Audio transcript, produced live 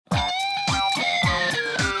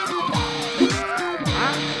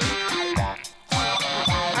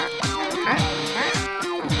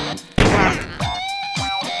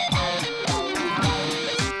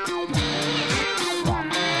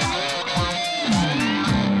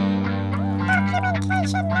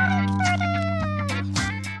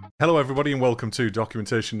Hello, everybody, and welcome to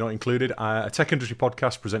Documentation Not Included, a tech industry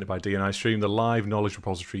podcast presented by DNI Stream, the live knowledge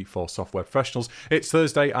repository for software professionals. It's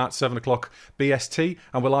Thursday at 7 o'clock BST,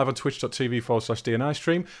 and we're live on twitch.tv/DNI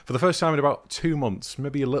Stream for the first time in about 2 months,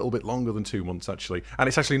 maybe a little bit longer than 2 months, actually. And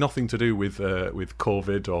it's actually nothing to do with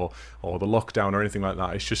COVID or the lockdown or anything like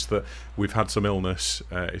that. It's just that we've had some illness.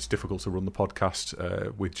 It's difficult to run the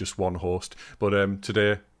podcast with just one host. But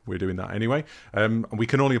today, we're doing that anyway. And we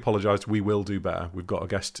can only apologise. We will do better. We've got a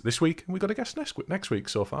guest this week, and we've got a guest next week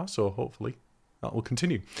so far, so hopefully that will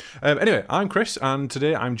continue. Anyway, I'm Chris, and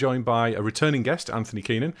today I'm joined by a returning guest, Anthony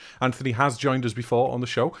Keenan. Anthony has joined us before on the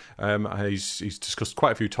show. He's discussed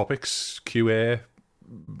quite a few topics, QA,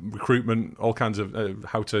 recruitment, all kinds of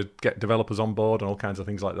how to get developers on board and all kinds of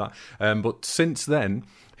things like that. But since then,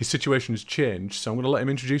 his situation has changed, so I'm going to let him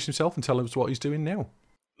introduce himself and tell us what he's doing now.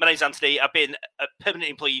 My name's Anthony. I've been a permanent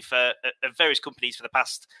employee for various companies for the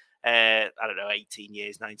past, 18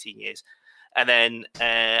 years, 19 years. And then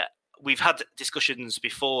we've had discussions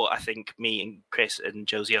before, I think, me and Chris and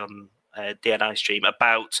Josie on DNI Stream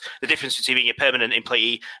about the difference between being a permanent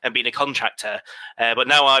employee and being a contractor. But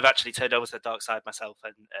now I've actually turned over to the dark side myself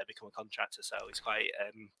and become a contractor. So it's quite...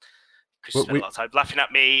 Chris spent a lot of time laughing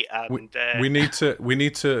at me. And, we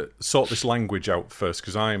need to sort this language out first,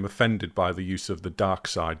 because I am offended by the use of the dark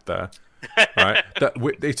side there. Right?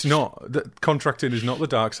 It's not that contracting is not the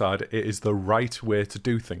dark side. It is the right way to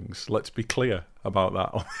do things. Let's be clear about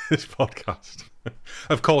that on this podcast.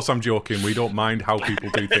 Of course, I'm joking. We don't mind how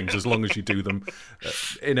people do things as long as you do them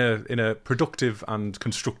in a productive and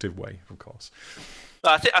constructive way. Of course.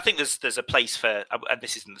 I think there's a place for, and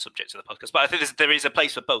this isn't the subject of the podcast, but I think there is a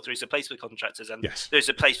place for both. There is a place for contractors, and yes, there's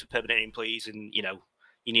a place for permanent employees, and you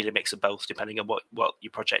need a mix of both depending on what your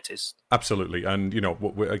project is. Absolutely, and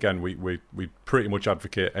we pretty much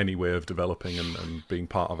advocate any way of developing and being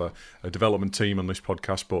part of a development team on this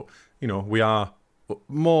podcast. But we are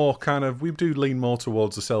more we do lean more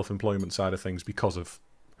towards the self-employment side of things because of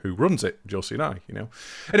who runs it, Josie and I.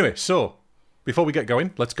 Anyway, so. Before we get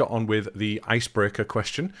going, let's get on with the icebreaker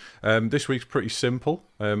question. This week's pretty simple.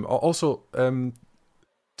 Let's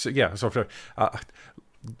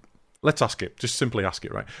ask it. Just simply ask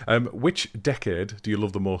it, right? Which decade do you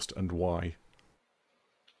love the most and why?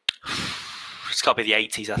 It's got to be the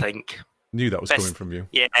 80s, I think. Knew that was coming from you.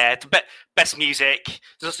 Yeah, best music.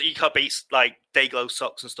 You can't beat like Dayglow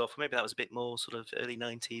socks and stuff. Maybe that was a bit more sort of early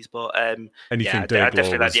 90s, but anything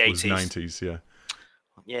Dayglow was 90s, yeah.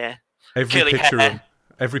 Yeah.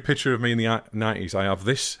 Every picture of me in the 90s, I have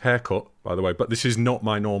this haircut, by the way, but this is not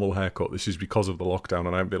my normal haircut. This is because of the lockdown, and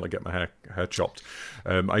I haven't been able to get my hair chopped.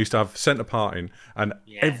 I used to have centre parting, and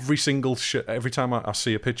every time I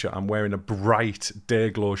see a picture, I'm wearing a bright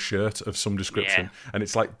Dayglow shirt of some description, and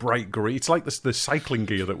it's like bright green. It's like the cycling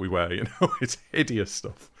gear that we wear, It's hideous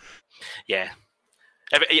stuff. Yeah.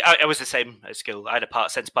 I was the same at school. I had a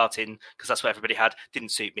centre parting because that's what everybody had.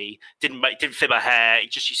 Didn't suit me. Didn't fit my hair.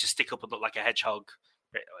 It just used to stick up and look like a hedgehog.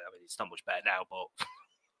 I mean, it's not much better now, but.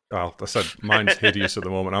 Well, I said mine's hideous at the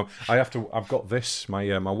moment. I've got this.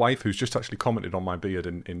 My wife, who's just actually commented on my beard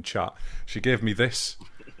in chat, she gave me this,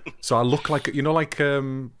 so I look like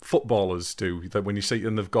footballers do. That when you see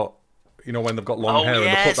and they've got. When they've got long hair and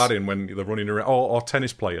they put that in when they're running around, or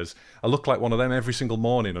tennis players. I look like one of them every single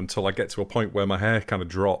morning until I get to a point where my hair kind of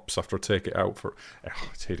drops after I take it out.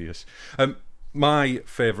 It's hideous. My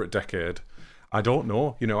favourite decade, I don't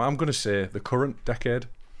know. I'm going to say the current decade,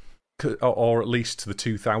 or at least the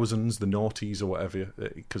 2000s, the noughties or whatever,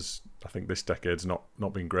 because I think this decade's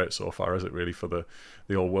not been great so far, has it really, for the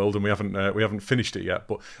old world? And we haven't finished it yet.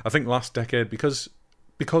 But I think last decade, because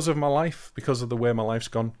of my life, because of the way my life's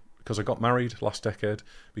gone. Because I got married last decade,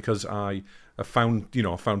 because I found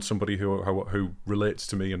somebody who relates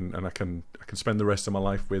to me and I can spend the rest of my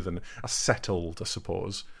life with, and I settled, I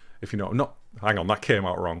suppose. Hang on, that came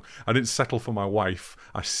out wrong. I didn't settle for my wife.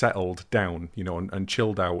 I settled down, and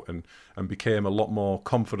chilled out and became a lot more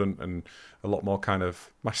confident and a lot more kind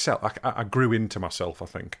of myself. I grew into myself, I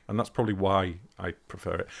think, and that's probably why I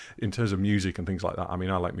prefer it. In terms of music and things like that, I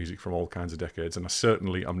mean, I like music from all kinds of decades, and I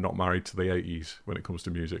certainly am not married to the 80s when it comes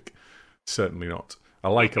to music. Certainly not. I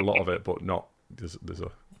like a lot of it, but not. I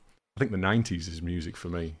think the 90s is music for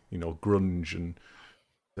me. Grunge and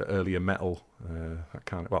the earlier metal, that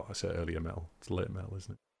kind of. Well, I say earlier metal. It's late metal,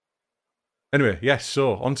 isn't it? Anyway, yes.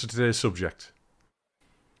 So on to today's subject: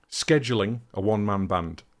 scheduling a one-man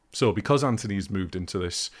band. So, because Anthony's moved into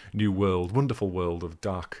this new world, wonderful world of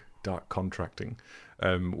dark contracting,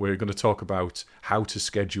 we're going to talk about how to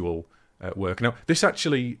schedule work. Now, this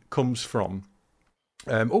actually comes from.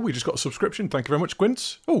 We just got a subscription. Thank you very much,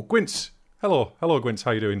 Gwynts. Oh, Gwynts, Hello, Gwynts.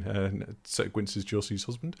 How you doing? Gwynts is Josie's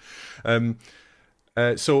husband. So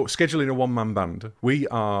scheduling a one-man band, we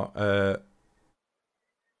are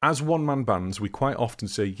as one-man bands. We quite often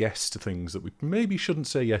say yes to things that we maybe shouldn't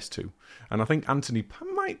say yes to, and I think Anthony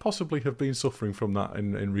might possibly have been suffering from that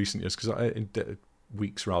in recent years,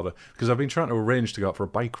 weeks rather, because I've been trying to arrange to go out for a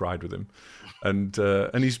bike ride with him, and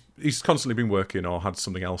he's constantly been working or had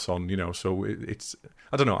something else on, So it's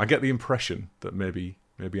I don't know. I get the impression that maybe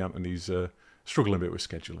Anthony's struggling a bit with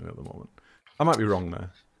scheduling at the moment. I might be wrong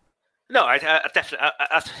there. No, I definitely.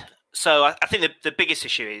 I think the biggest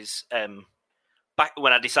issue is back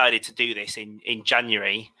when I decided to do this in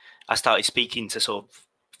January, I started speaking to sort of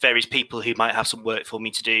various people who might have some work for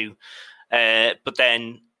me to do, but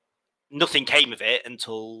then nothing came of it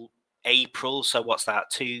until April. So what's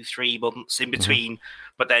that? 2-3 months in between.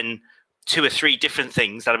 Mm-hmm. But then 2 or 3 different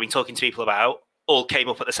things that I've been talking to people about all came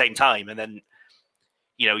up at the same time, and then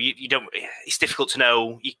you don't. It's difficult to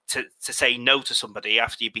know to say no to somebody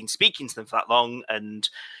after you've been speaking to them for that long, and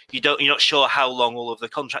you're not sure how long all of the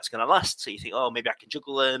contracts are going to last. So you think, oh, maybe I can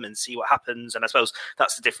juggle them and see what happens. And I suppose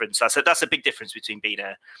that's the difference. That's a big difference between being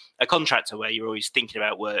a contractor, where you're always thinking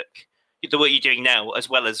about work, the work you're doing now, as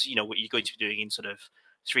well as what you're going to be doing in sort of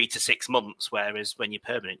 3 to 6 months. Whereas when you're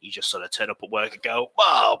permanent, you just sort of turn up at work and go,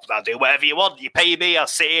 well, I'll do whatever you want. You pay me, I'll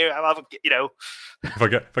see you. I'll have,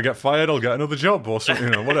 If I get fired, I'll get another job or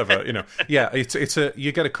something, whatever. Yeah,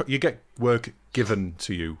 you get work given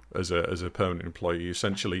to you as a permanent employee.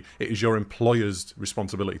 Essentially, it is your employer's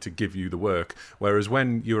responsibility to give you the work. Whereas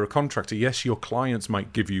when you're a contractor, yes, your clients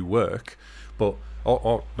might give you work, but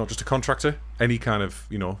or not just a contractor, any kind of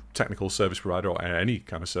technical service provider, or any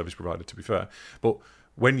kind of service provider, to be fair. But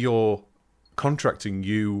when you're contracting,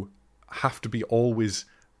 you have to be always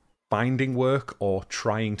finding work or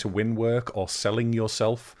trying to win work or selling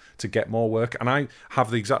yourself to get more work. And I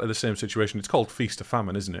have exactly the same situation. It's called feast or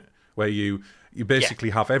famine, isn't it? Where you basically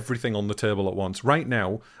have everything on the table at once. Right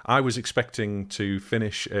now, I was expecting to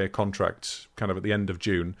finish a contract kind of at the end of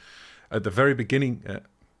June. At the very beginning,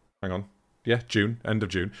 June, end of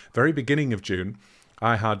June. Very beginning of June,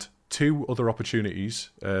 I had 2 other opportunities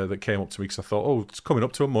that came up to me, because I thought, it's coming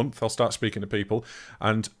up to a month, I'll start speaking to people.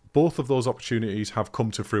 And both of those opportunities have come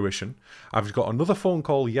to fruition. I've got another phone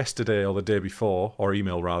call yesterday or the day before, or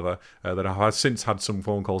email rather, that I have since had some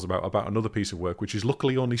phone calls about another piece of work, which is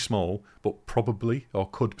luckily only small, but probably or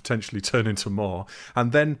could potentially turn into more.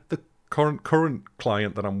 And then the current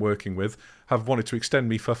client that I'm working with have wanted to extend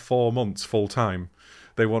me for 4 months full time.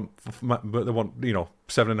 They want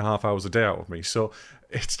 7.5 hours a day out of me. So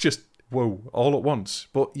it's just, whoa, all at once.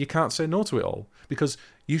 But you can't say no to it all, because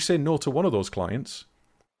you say no to one of those clients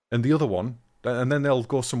and the other one, and then they'll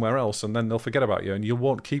go somewhere else, and then they'll forget about you, and you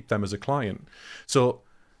won't keep them as a client. So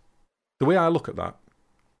the way I look at that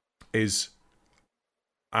is,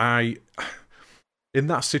 in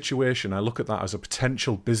that situation, I look at that as a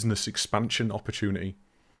potential business expansion opportunity.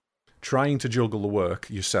 Trying to juggle the work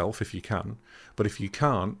yourself if you can, but if you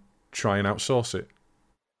can't, try and outsource it.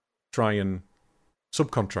 Try and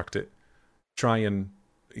subcontract it. Try and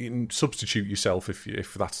substitute yourself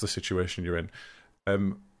if that's the situation you're in,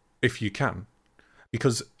 if you can,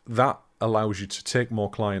 because that allows you to take more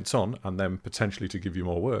clients on, and then potentially to give you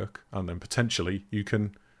more work, and then potentially you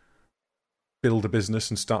can build a business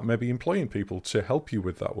and start maybe employing people to help you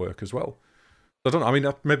with that work as well.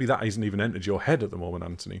 Maybe that hasn't even entered your head at the moment,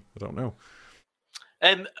 Anthony. I don't know.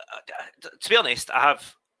 To be honest, I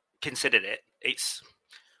have considered it. It's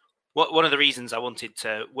one of the reasons I wanted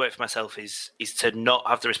to work for myself is to not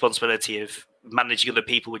have the responsibility of managing other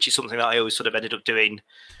people, which is something that I always sort of ended up doing,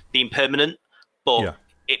 being permanent. But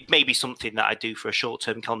it may be something that I do for a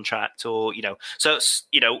short-term contract, or So it's,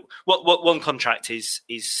 what one contract is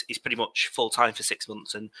pretty much full time for 6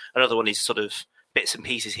 months, and another one is sort of bits and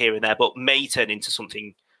pieces here and there, but may turn into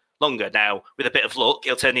something longer. Now, with a bit of luck,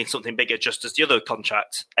 it'll turn into something bigger just as the other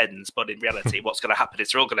contract ends. But in reality, what's going to happen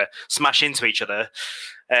is they're all going to smash into each other.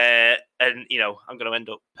 And, I'm going to end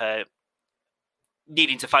up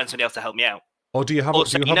needing to find somebody else to help me out. Or do you have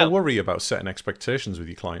a worry about setting expectations with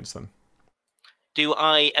your clients then? Do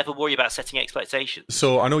I ever worry about setting expectations?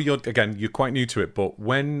 So I know you're quite new to it, but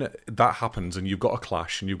when that happens and you've got a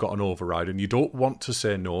clash and you've got an override and you don't want to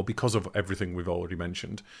say no because of everything we've already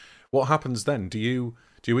mentioned, what happens then? Do you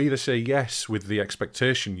either say yes with the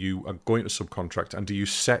expectation you are going to subcontract, and do you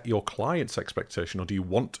set your client's expectation, or do you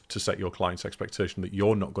want to set your client's expectation that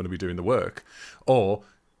you're not going to be doing the work? Or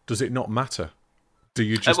does it not matter? Do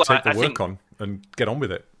you just take the work on and get on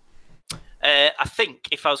with it? I think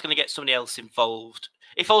if I was going to get somebody else involved,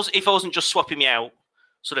 if I wasn't just swapping me out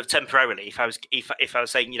sort of temporarily, if I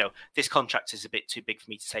was saying, this contract is a bit too big for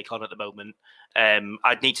me to take on at the moment,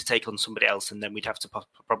 I'd need to take on somebody else, and then we'd have to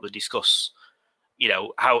probably discuss,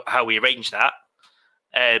 how we arrange that.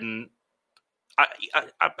 I'd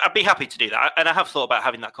be happy to do that, and I have thought about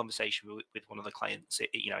having that conversation with one of the clients,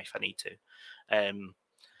 if I need to,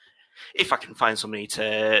 if I can find somebody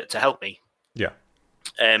to help me. Yeah.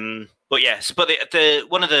 But yes, but the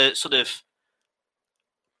one of the sort of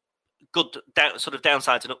good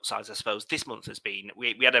downsides and upsides, I suppose, this month has been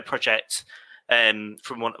we had a project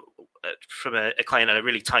from a client at a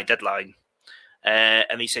really tight deadline,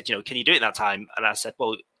 and he said, can you do it that time? And I said,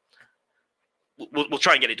 well, we'll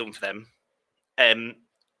try and get it done for them, and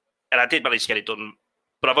I did manage to get it done,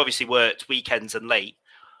 but I've obviously worked weekends and late.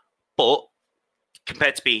 But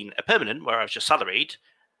compared to being a permanent, where I was just salaried,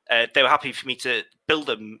 they were happy for me to bill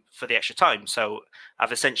them for the extra time. So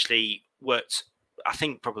I've essentially worked, I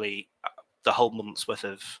think, probably the whole month's worth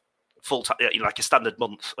of full time, like a standard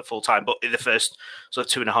month of full time, but in the first sort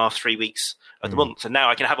of 2.5, 3 weeks of the month, and now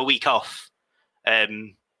I can have a week off.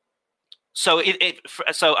 So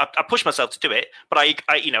I pushed myself to do it, but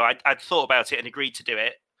I'd thought about it and agreed to do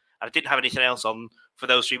it. I didn't have anything else on for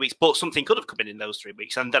those 3 weeks, but something could have come in those 3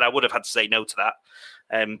 weeks, and then I would have had to say no to that.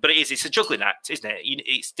 But it's a juggling act, isn't it?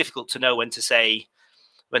 It's difficult to know when to say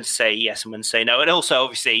yes and when to say no. And also,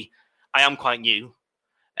 obviously, I am quite new,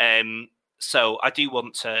 so I do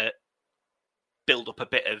want to build up a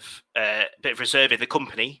bit of reserve in the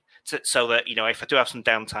company, so that if I do have some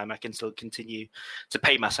downtime, I can still continue to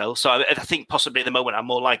pay myself. So I think possibly at the moment I'm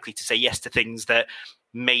more likely to say yes to things that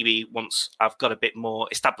maybe once I've got a bit more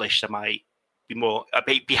established, I might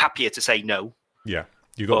be happier to say no. Yeah,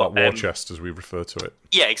 you got that war chest, as we refer to it.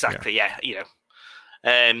 Yeah, exactly. Yeah, yeah.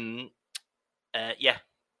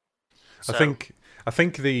 So, I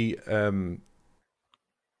think the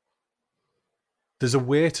there's a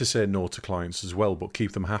way to say no to clients as well, but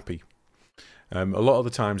keep them happy. A lot of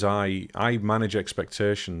the times I manage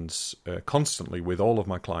expectations constantly with all of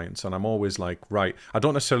my clients, and I'm always like, right, I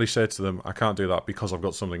don't necessarily say to them, I can't do that because I've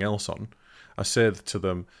got something else on. I say to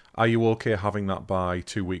them, are you okay having that by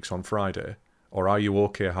 2 weeks on Friday? Or are you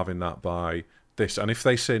okay having that by this? And if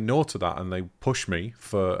they say no to that and they push me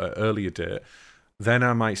for an earlier date, then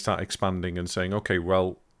I might start expanding and saying, okay,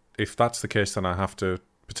 well, if that's the case, then I have to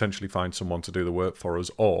potentially find someone to do the work for us,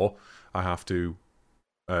 or I have to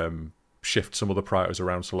shift some other priorities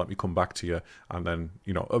around, so let me come back to you. And then,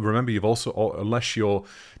 remember, you've also, unless you're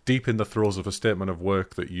deep in the throes of a statement of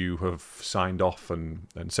work that you have signed off and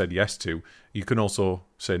said yes to, you can also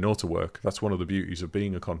say no to work. That's one of the beauties of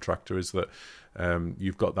being a contractor, is that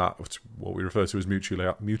you've got that, what we refer to as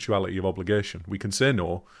mutuality of obligation. We can say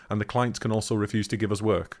no, and the clients can also refuse to give us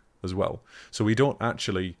work as well. So we don't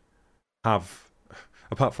actually have,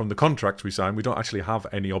 apart from the contract we sign, we don't actually have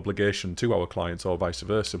any obligation to our clients, or vice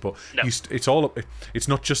versa. But no. It's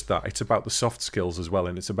not just that; it's about the soft skills as well,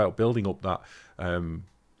 and it's about building up that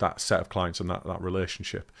that set of clients and that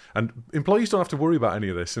relationship. And employees don't have to worry about any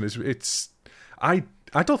of this. And I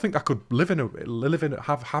don't think I could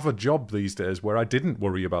have a job these days where I didn't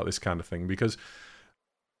worry about this kind of thing, because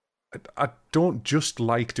I don't just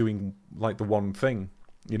like doing like the one thing.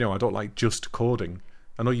 I don't like just coding.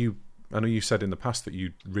 I know you said in the past that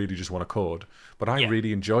you really just want to code, but I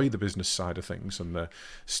really enjoy the business side of things and the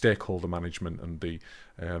stakeholder management and the,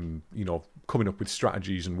 coming up with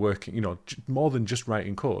strategies and working, more than just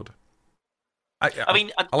writing code. I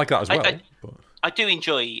like that as well. I do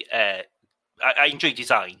enjoy, I enjoy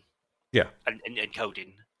design. Yeah. And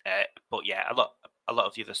coding. But yeah, a lot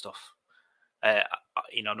of the other stuff, I'm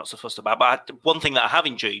not so fussed about. But one thing that I have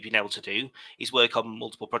enjoyed being able to do is work on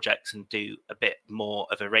multiple projects and do a bit more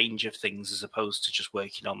of a range of things, as opposed to just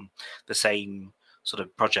working on the same sort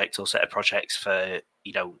of project or set of projects for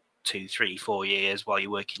 2, 3, 4 years while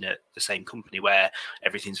you're working at the same company where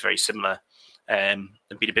everything's very similar, and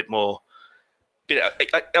being a bit more.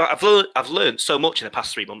 I've learned so much in the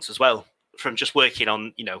past 3 months as well from just working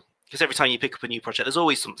on because every time you pick up a new project, there's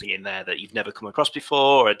always something in there that you've never come across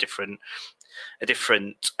before, or a different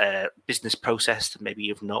business process that maybe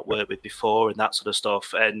you've not worked with before, and that sort of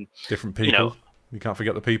stuff. And different people. You can't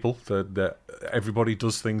forget the people. That everybody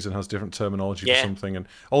does things and has different terminology for something. And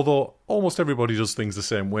although almost everybody does things the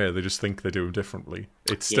same way, they just think they do them differently.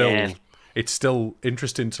 It's still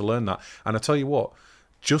interesting to learn that. And I tell you what,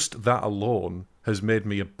 just that alone has made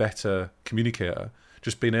me a better communicator.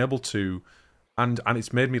 Just being able to. And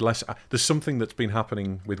it's made me less. There's something that's been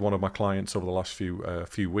happening with one of my clients over the last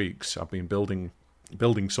few weeks. I've been building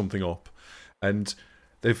something up, and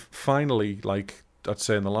they've finally, like I'd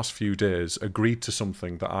say in the last few days, agreed to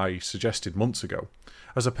something that I suggested months ago.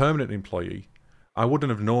 As a permanent employee, I wouldn't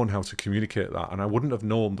have known how to communicate that, and I wouldn't have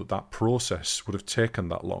known that that process would have taken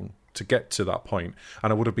that long to get to that point,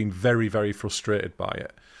 and I would have been very, very frustrated by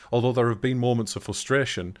it. Although there have been moments of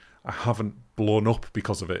frustration, I haven't blown up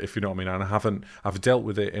because of it, if you know what I mean, and I've dealt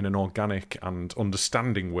with it in an organic and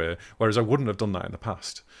understanding way, whereas I wouldn't have done that in the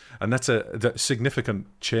past. And that's a significant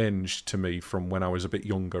change to me from when I was a bit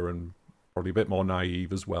younger and probably a bit more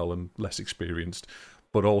naive as well and less experienced.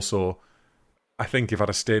 But also, I think if I'd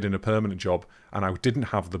have stayed in a permanent job and I didn't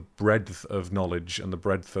have the breadth of knowledge and the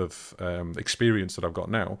breadth of experience that I've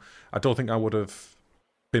got now, I don't think I would have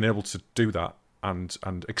been able to do that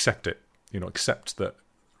and accept it. You know, accept that,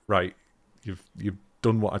 right, you've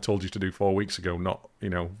done what I told you to do 4 weeks ago, not, you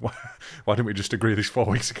know, why didn't we just agree this 4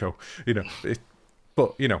 weeks ago? You know,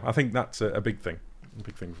 but, you know, I think that's a big thing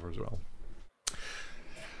for us as well.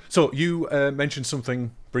 So you mentioned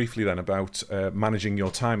something briefly then about managing your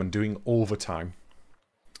time and doing overtime,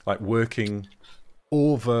 like working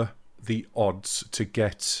over the odds to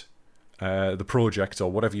get the project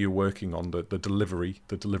or whatever you're working on, the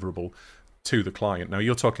deliverable to the client. Now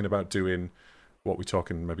you're talking about doing, what we're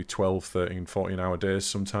talking, maybe 12, 13, 14-hour days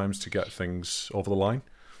sometimes to get things over the line?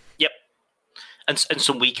 Yep. And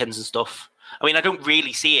some weekends and stuff. I mean, I don't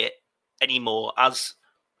really see it anymore as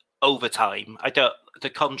overtime. The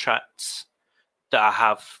contracts that I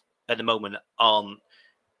have at the moment aren't,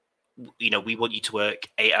 you know, we want you to work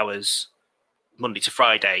 8 hours Monday to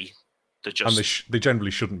Friday. They're just, and they generally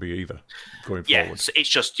shouldn't be either going forward. So it's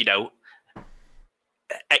just, you know,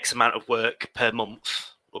 X amount of work per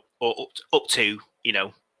month or up to, you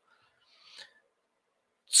know.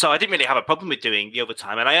 So I didn't really have a problem with doing the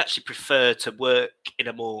overtime, and I actually prefer to work in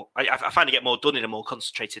a more, I find to get more done in a more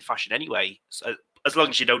concentrated fashion anyway. So as long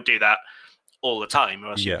as you don't do that all the time,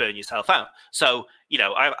 or else you burn yourself out. So, you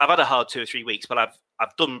know, I've had a hard 2 or 3 weeks, but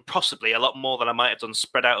I've done possibly a lot more than I might have done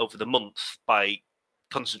spread out over the month by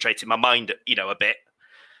concentrating my mind, you know, a bit.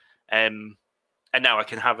 And now I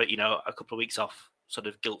can have it, you know, a couple of weeks off, sort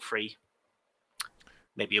of guilt-free,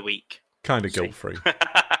 maybe a week. Kind of guilt-free.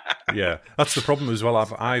 Yeah, that's the problem as well.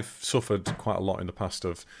 I've suffered quite a lot in the past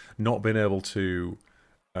of not being able to.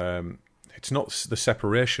 It's not the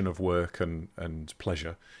separation of work and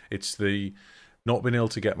pleasure. It's the not being able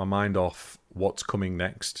to get my mind off what's coming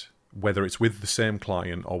next, whether it's with the same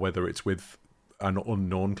client or whether it's with an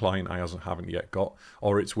unknown client I haven't yet got,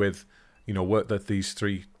 or it's with, you know, work that these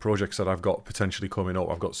 3 projects that I've got potentially coming up.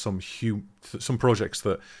 I've got some projects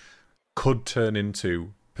that could turn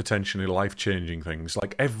into potentially life-changing things.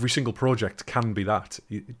 Like every single project can be that.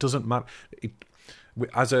 It doesn't matter.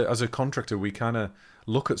 As a contractor, we kind of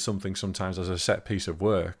look at something sometimes as a set piece of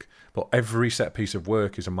work, but every set piece of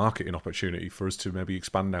work is a marketing opportunity for us to maybe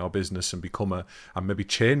expand our business and and maybe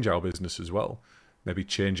change our business as well. Maybe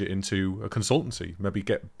change it into a consultancy. Maybe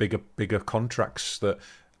get bigger contracts that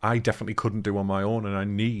I definitely couldn't do on my own, and I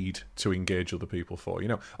need to engage other people for. You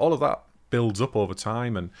know, all of that builds up over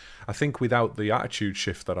time, and I think without the attitude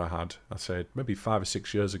shift that I had, I said maybe 5 or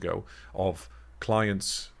 6 years ago, of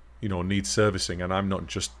clients, you know, need servicing, and I'm not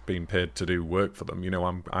just being paid to do work for them. You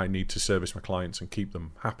know, I need to service my clients and keep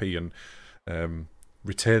them happy and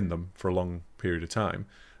retain them for a long period of time.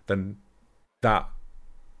 Then that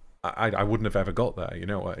I wouldn't have ever got there. You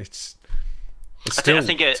know, it's still, I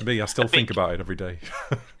think to me, I still think about it every day.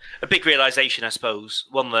 A big realization, I suppose,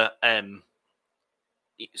 one that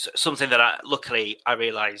something that luckily I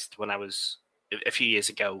realized when I was a few years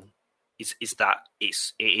ago. Is that it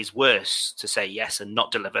is worse to say yes and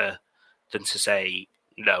not deliver than to say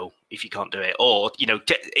no if you can't do it, or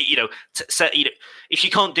if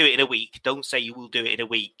you can't do it in a week, don't say you will do it in a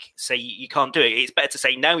week. Say you can't do it. It's better to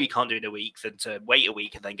say no, you can't do it in a week than to wait a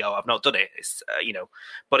week and then go, I've not done it. It's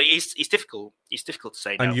but it's difficult. It's difficult to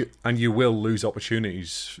say no, and you will lose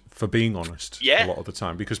opportunities for being honest a lot of the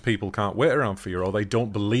time because people can't wait around for you, or they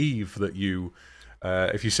don't believe that you.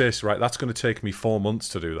 If you say, right, that's going to take me 4 months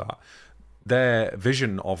to do that, their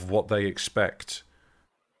vision of what they expect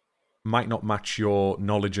might not match your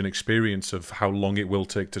knowledge and experience of how long it will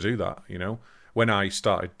take to do that. You know, when I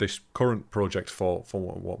started this current project for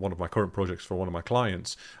one of my current projects for one of my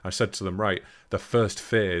clients, I said to them, right, the first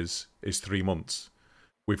phase is 3 months.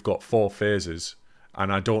 We've got 4 phases.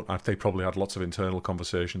 And they probably had lots of internal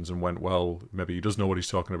conversations and went, well, maybe he does know what he's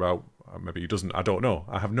talking about. Maybe he doesn't. I don't know.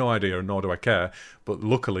 I have no idea, nor do I care. But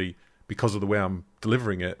luckily, because of the way I'm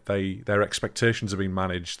delivering it, their expectations are being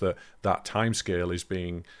managed, that timescale is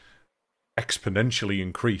being exponentially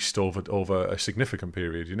increased over a significant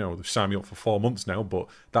period. You know, they've signed me up for 4 months now, but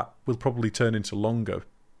that will probably turn into longer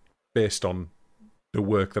based on the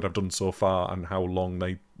work that I've done so far and how long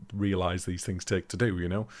they realise these things take to do, you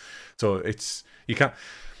know? So you can't...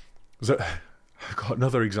 I've got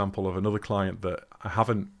another example of another client that I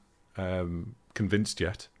haven't convinced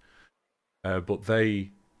yet, but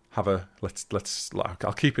they have a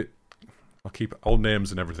I'll keep all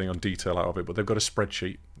names and everything on detail out of it, but they've got a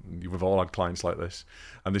spreadsheet. We've all had clients like this,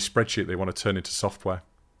 and this spreadsheet they want to turn into software.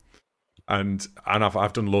 And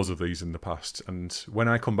I've done loads of these in the past. And when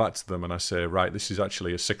I come back to them and I say, right, this is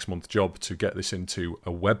actually a 6-month job to get this into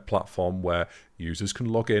a web platform where users can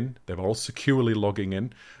log in, they're all securely logging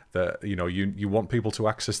in. That you want people to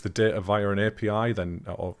access the data via an API, then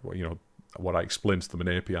what I explained to them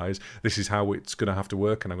in API is this is how it's going to have to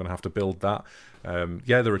work, and I'm going to have to build that.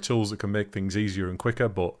 There are tools that can make things easier and quicker,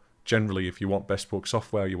 but generally, if you want bespoke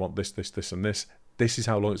software, you want this, and this. This is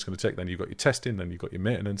how long it's going to take. Then you've got your testing, then you've got your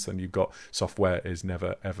maintenance, then you've got software is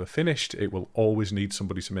never ever finished. It will always need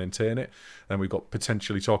somebody to maintain it. Then we've got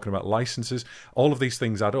potentially talking about licenses. All of these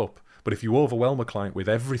things add up. But if you overwhelm a client with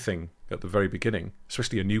everything at the very beginning,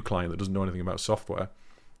 especially a new client that doesn't know anything about software,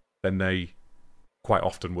 then they quite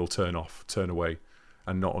often will turn away,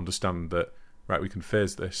 and not understand that, right, we can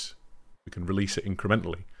phase this, we can release it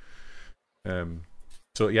incrementally.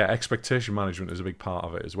 So yeah, expectation management is a big part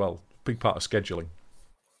of it as well. Big part of scheduling.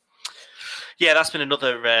 Yeah, that's been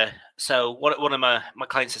another. So one of my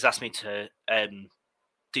clients has asked me to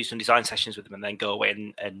do some design sessions with them, and then go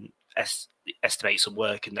away and estimate some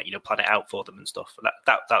work, and plan it out for them and stuff. And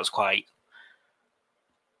that was quite.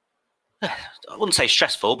 I wouldn't say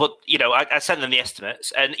stressful, but I sent them the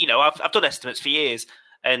estimates, and I've done estimates for years,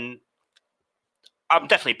 and I'm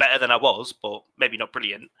definitely better than I was, but maybe not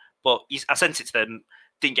brilliant. But I sent it to them.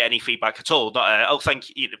 Didn't get any feedback at all. Not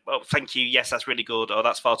thank you. Yes, that's really good. Or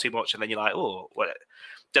that's far too much. And then you're like, oh, what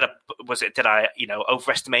did I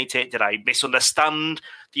overestimate it? Did I misunderstand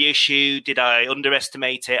the issue? Did I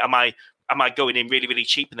underestimate it? Am I going in really, really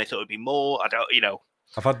cheap and they thought it would be more? I don't.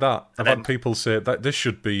 I've had that. I've had people say that this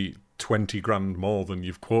should be 20 grand more than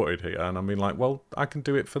you've quoted here, and I mean, like, well, I can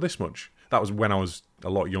do it for this much. That was when I was a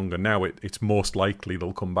lot younger. Now it's most likely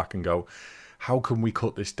they'll come back and go, how can we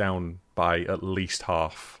cut this down by at least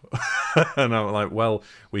half? And I'm like, well,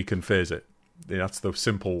 we can phase it. That's the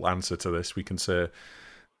simple answer to this. We can say,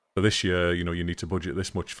 for this year, you need to budget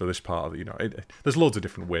this much for this part of it. There's loads of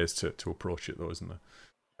different ways to approach it, though, isn't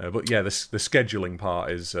there? But yeah, the scheduling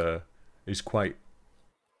part is quite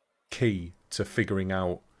key to figuring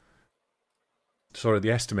out. Sorry,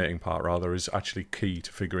 the estimating part, rather, is actually key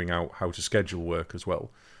to figuring out how to schedule work as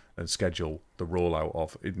well, and schedule the rollout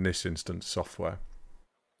of, in this instance, software.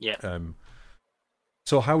 Yeah.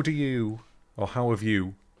 So how have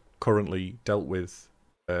you currently dealt with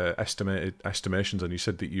estimations? And you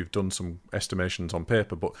said that you've done some estimations on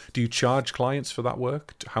paper, but do you charge clients for that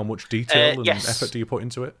work? How much detail and effort do you put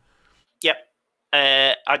into it? Yep.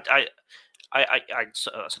 I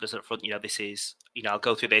sort of up front, this is, I'll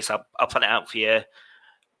go through this, I'll plan it out for you.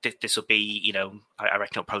 This will be, I reckon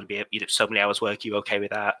it'll probably be so many hours work. You okay with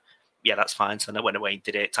that? Yeah, that's fine. So then I went away and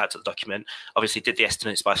did it, typed up the document. Obviously did the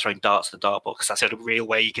estimates by throwing darts at the dartboard, because that's a real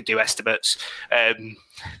way you could do estimates.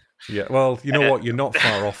 Yeah, well, you know what? You're not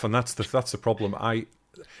far off, and that's the problem.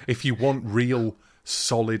 If you want real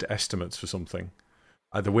solid estimates for something,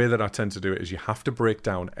 the way that I tend to do it is you have to break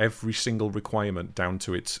down every single requirement down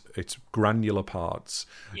to its granular parts,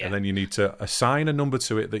 and then you need to assign a number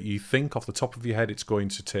to it that you think off the top of your head it's going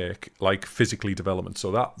to take, like physically development.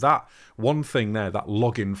 So that one thing there, that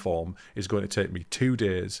login form, is going to take me 2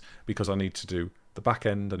 days, because I need to do the back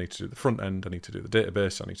end, I need to do the front end, I need to do the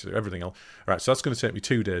database, I need to do everything else. All right, so that's going to take me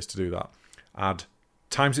 2 days to do that.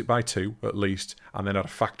 Times it by 2 at least, and then add a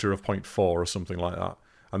factor of 0.4 or something like that.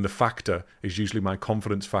 And the factor is usually my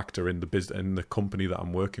confidence factor in the company that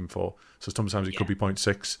I'm working for. So sometimes it could be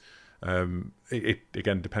 0.6. It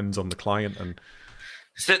again depends on the client. And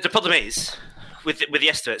so the problem is with the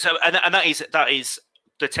estimate. So and that is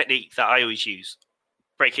the technique that I always use.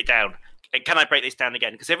 Break it down. And can I break this down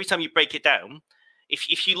again? Because every time you break it down,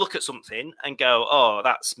 if you look at something and go, oh,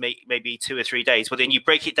 that's maybe 2 or 3 days, well, then you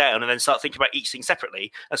break it down and then start thinking about each thing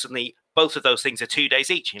separately, and suddenly both of those things are 2 days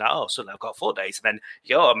each. You're like, oh, suddenly I've got 4 days, and then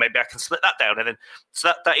you go, oh, maybe I can split that down, and then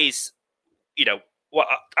so that is, what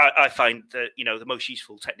I find the most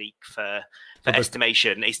useful technique for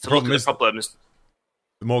estimation is to look at the problems.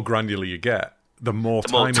 The more granular you get, the more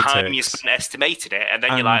time it takes. You spend estimating it, and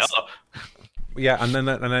then you're like, oh, yeah, and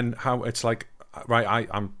then how it's like. Right,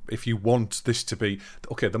 if you want this to be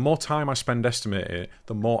okay, the more time I spend estimating it,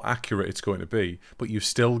 the more accurate it's going to be. But you've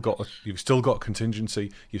still got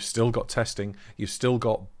contingency, you've still got testing, you've still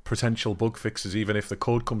got potential bug fixes. Even if the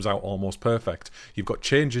code comes out almost perfect, you've got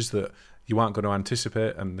changes that you aren't going to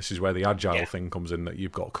anticipate, and this is where the agile thing comes in, that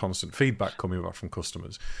you've got constant feedback coming back from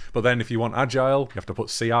customers. But then if you want agile, you have to put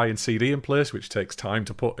CI and CD in place, which takes time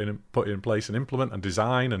to put in place and implement and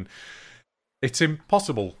design, and it's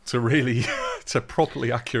impossible to really to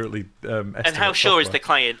properly accurately estimate. And how sure is the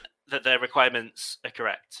client that their requirements are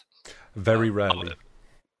correct? Very rarely.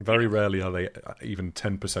 Very rarely are they even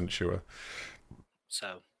 10% sure.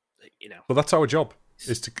 So, But that's our job,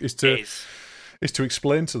 is to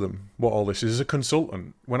explain to them what all this is. As a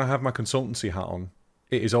consultant, when I have my consultancy hat on,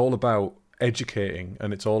 it is all about educating,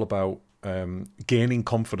 and it's all about gaining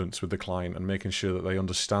confidence with the client and making sure that they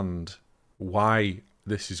understand why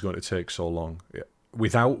this is going to take so long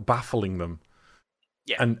without baffling them.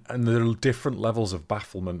 Yeah. And there are different levels of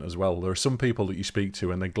bafflement as well. There are some people that you speak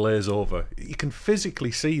to and they glaze over. You can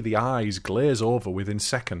physically see the eyes glaze over within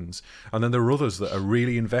seconds. And then there are others that are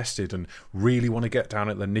really invested and really want to get down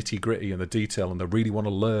at the nitty-gritty and the detail, and they really want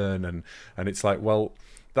to learn. And it's like, well,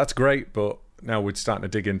 that's great, but now we're starting to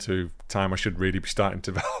dig into time I should really be starting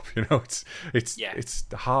to develop. It's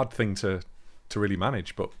a hard thing to really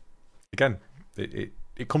manage. But again,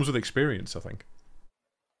 it comes with experience, I think.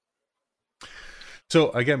 So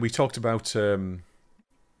again, we talked about you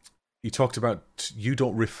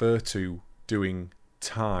don't refer to doing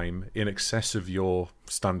time in excess of your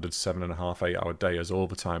standard 7.5, 8 hour day as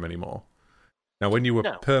overtime anymore. Now, when you were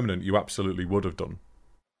permanent, you absolutely would have done.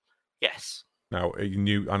 Yes. Now,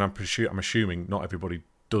 and I'm assuming not everybody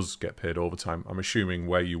does get paid overtime. I'm assuming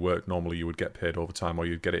where you work normally, you would get paid overtime, or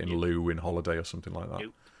you'd get it in lieu in holiday or something like that.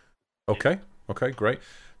 Nope. Okay, great.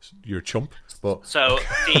 You're a chump, but so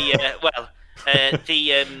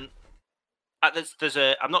there's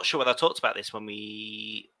a. I'm not sure whether I talked about this when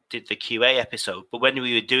we did the QA episode, but when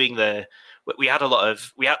we were doing we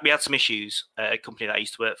had some issues at a company that I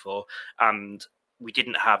used to work for, and we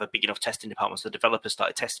didn't have a big enough testing department, so the developers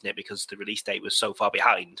started testing it because the release date was so far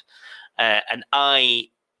behind, and I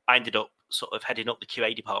ended up sort of heading up the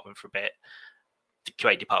QA department for a bit. The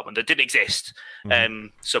QA department that didn't exist,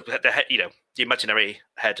 so the imaginary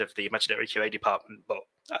head of the imaginary QA department, but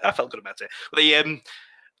I felt good about it. But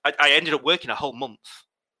I ended up working a whole month,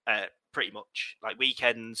 pretty much like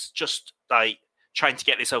weekends, just like trying to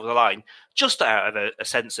get this over the line, just out of a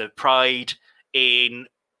sense of pride in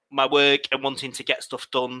my work and wanting to get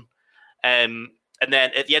stuff done. And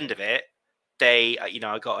then at the end of it,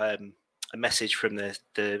 I got a message from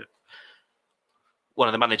the one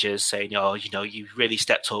of the managers saying, "Oh, you really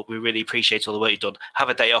stepped up. We really appreciate all the work you've done. Have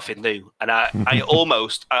a day off in lieu." And I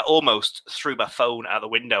almost threw my phone out the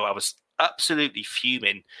window. I was absolutely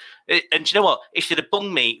fuming. And do you know what? If they'd have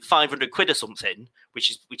bunged me 500 quid or something, which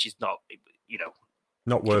is not,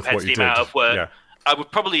 not worth what you did. Amount of work, I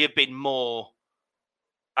would probably have been more.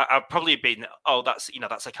 I'd probably have been, oh, that's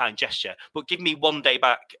a kind gesture. But give me 1 day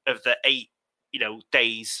back of the 8,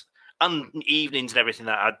 days and evenings and everything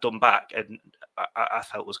that I'd done back, and I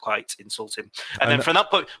felt was quite insulting. And then from that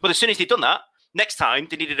point, but as soon as they'd done that, next time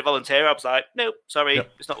they needed a volunteer, I was like, no, sorry,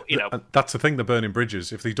 it's not, That's the thing, the burning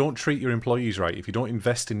bridges. If they don't treat your employees right, if you don't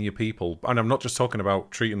invest in your people, and I'm not just talking about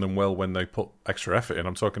treating them well when they put extra effort in,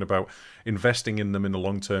 I'm talking about investing in them in the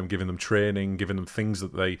long term, giving them training, giving them things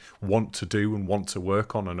that they want to do and want to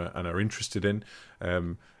work on and are interested in,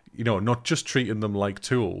 not just treating them like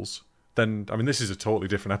tools. Then, I mean, this is a totally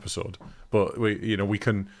different episode, but we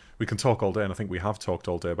can talk all day, and I think we have talked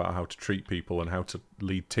all day about how to treat people and how to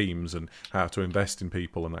lead teams and how to invest in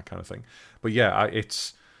people and that kind of thing. But yeah, I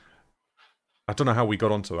don't know how we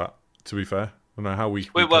got onto that, to be fair. I don't know how we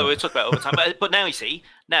talking about overtime, but now you see,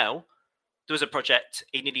 there was a project,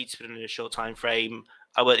 it needed to be in a short time frame.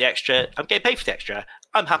 I worked the extra, I'm getting paid for the extra.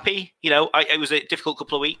 I'm happy, it was a difficult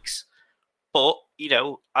couple of weeks, but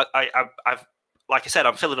I've like I said,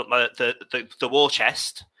 I'm filling up the war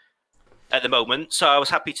chest at the moment, so I was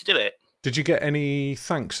happy to do it. Did you get any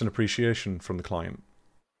thanks and appreciation from the client?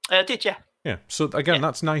 I did, yeah. Yeah, so again,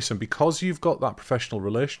 that's nice, and because you've got that professional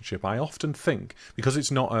relationship, I often think, because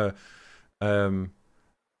it's not a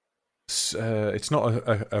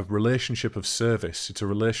relationship of service, it's a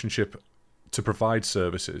relationship to provide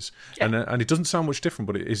services, and it doesn't sound much different,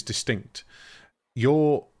 but it is distinct.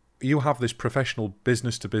 You have this professional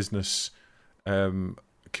business to business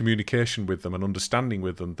communication with them and understanding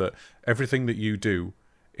with them that everything that you do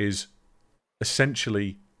is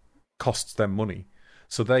essentially costs them money.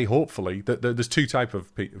 So they hopefully, there's two type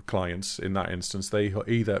of clients in that instance. They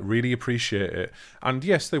either really appreciate it, and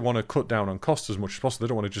yes, they want to cut down on costs as much as possible. They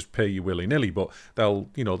don't want to just pay you willy-nilly, but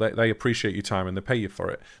they appreciate your time and they pay you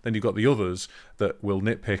for it. Then you've got the others that will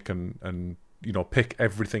nitpick and pick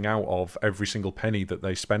everything out of every single penny that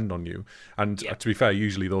they spend on you. And to be fair,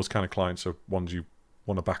 usually those kind of clients are ones you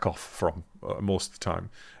want to back off from most of the time.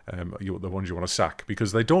 The ones you want to sack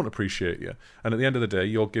because they don't appreciate you. And at the end of the day,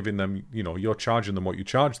 you're giving them, you're charging them what you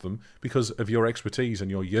charge them because of your expertise and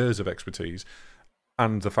your years of expertise,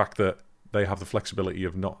 and the fact that they have the flexibility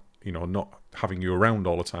of not having you around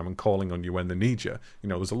all the time and calling on you when they need you.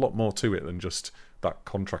 There's a lot more to it than just that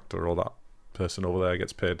contractor or that person over there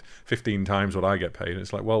gets paid 15 times what I get paid. And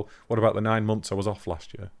it's like, well, what about the 9 months I was off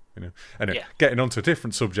last year? Anyway, Getting onto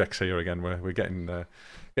different subjects here again, where we're getting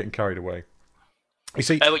carried away. You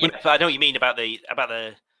see, I know what you mean about the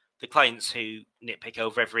clients who nitpick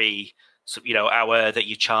over every hour that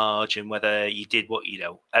you charge and whether you did what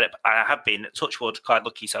And I have been, touch wood, quite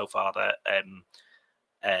lucky so far that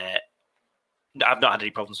I've not had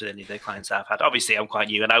any problems with any of the clients I've had. Obviously, I'm quite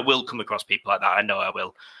new, and I will come across people like that. I know I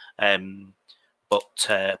will, but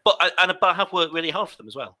I have worked really hard for them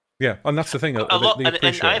as well. Yeah, and that's the thing. A lot, and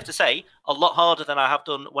I have to say, a lot harder than I have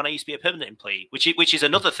done when I used to be a permanent employee, which is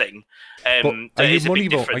another thing.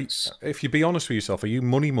 If you be honest with yourself, are you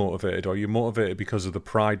money motivated, or are you motivated because of the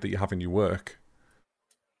pride that you have in your work,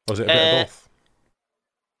 or is it a bit of both?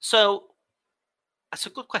 So that's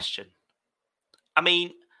a good question. I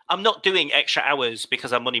mean, I'm not doing extra hours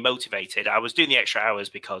because I'm money motivated. I was doing the extra hours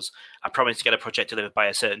because I promised to get a project delivered by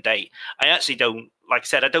a certain date. I actually don't, like I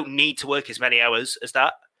said, I don't need to work as many hours as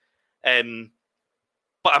that. But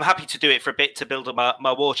I'm happy to do it for a bit to build up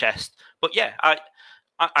my war chest. But yeah,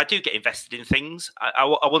 I do get invested in things. I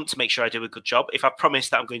want to make sure I do a good job. If I promise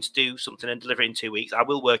that I'm going to do something and deliver it in 2 weeks, I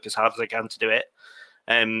will work as hard as I can to do it.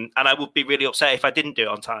 And I would be really upset if I didn't do it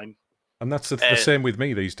on time. And that's the same with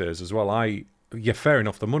me these days as well. Yeah, fair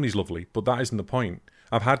enough, the money's lovely, but that isn't the point.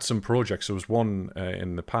 I've had some projects. There was one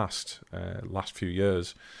in the last few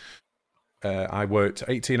years. I worked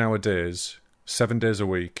 18-hour days, 7 days a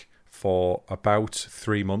week, for about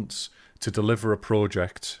 3 months to deliver a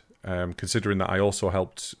project, considering that I also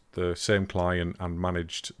helped the same client and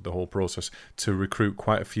managed the whole process to recruit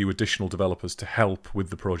quite a few additional developers to help with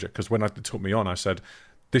the project. Because when it took me on, I said,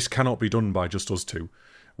 this cannot be done by just us two.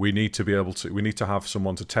 We need to have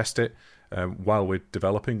someone to test it while we're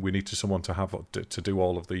developing. We need someone to have to do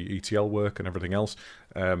all of the ETL work and everything else,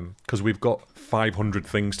 because we've got 500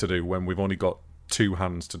 things to do when we've only got 2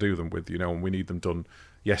 hands to do them with, and we need them done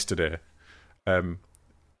yesterday.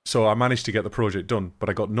 So I managed to get the project done, but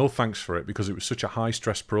I got no thanks for it because it was such a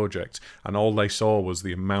high-stress project, and all they saw was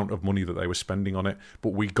the amount of money that they were spending on it.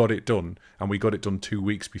 But we got it done, and we got it done 2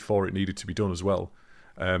 weeks before it needed to be done as well.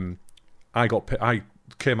 I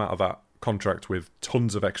came out of that contract with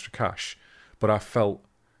tons of extra cash, but I felt,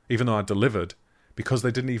 even though I delivered, because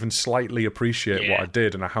they didn't even slightly appreciate what I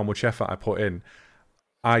did and how much effort I put in,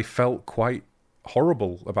 I felt quite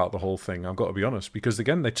horrible about the whole thing, I've got to be honest, because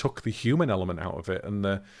again, they took the human element out of it, and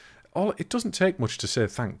it doesn't take much to say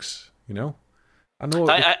thanks, I know.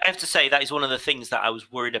 I have to say that is one of the things that I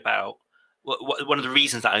was worried about. One of the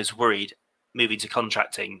reasons that I was worried moving to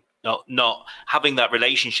contracting, not having that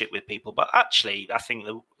relationship with people. But actually, I think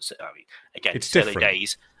it's early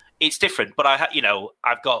days. It's different, but I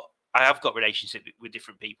have got relationship with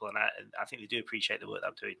different people, and I think they do appreciate the work that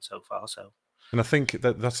I'm doing so far. So, and I think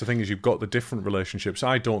that's the thing, is you've got the different relationships.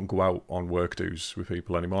 I don't go out on work dues with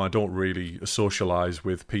people anymore. I don't really socialise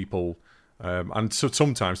with people, and so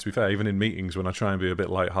sometimes, to be fair, even in meetings when I try and be a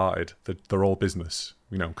bit light-hearted, they're all business,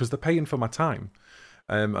 because they're paying for my time.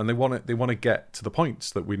 And they want to get to the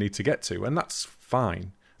points that we need to get to, and that's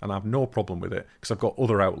fine, and I have no problem with it because I've got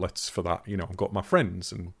other outlets for that. I've got my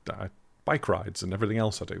friends and bike rides and everything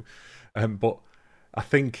else I do. But I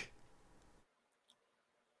think,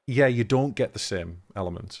 you don't get the same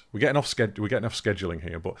element. We're getting off scheduling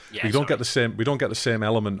here, but we don't get the same. We don't get the same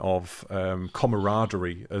element of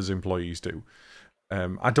camaraderie as employees do.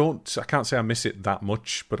 I can't say I miss it that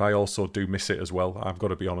much, but I also do miss it as well. I've got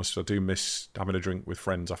to be honest. I do miss having a drink with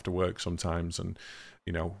friends after work sometimes, and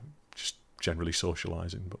just generally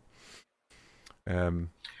socialising. But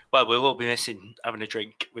well, we will be missing having a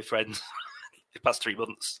drink with friends the past 3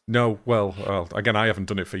 months. No, well, again, I haven't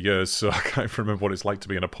done it for years, so I can't remember what it's like to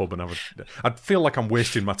be in a pub. And I feel like I'm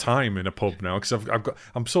wasting my time in a pub now because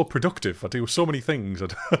I'm so productive. I do so many things. I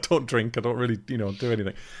don't drink. I don't really do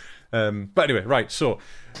anything. But anyway, right, so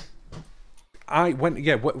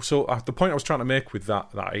the point I was trying to make with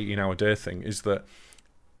that 18-hour day thing is that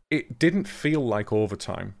it didn't feel like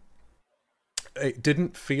overtime. It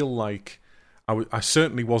didn't feel like I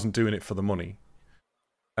certainly wasn't doing it for the money.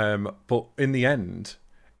 But in the end,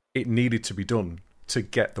 it needed to be done to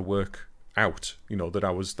get the work out,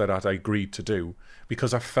 that I'd agreed to do,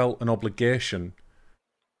 because I felt an obligation.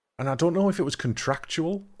 And I don't know if it was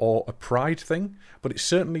contractual or a pride thing, but it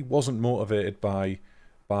certainly wasn't motivated by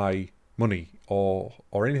money or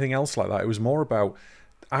anything else like that. It was more about,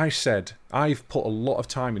 I said, I've put a lot of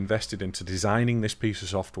time invested into designing this piece of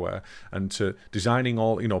software and to designing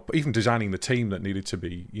all, even designing the team that needed to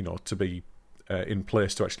be, in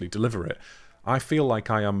place to actually deliver it. I feel like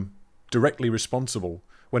I am directly responsible,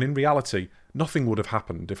 when in reality, nothing would have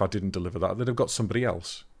happened if I didn't deliver that. They'd have got somebody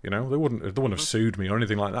else, They wouldn't have sued me or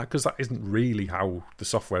anything like that, because that isn't really how the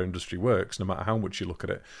software industry works, no matter how much you look at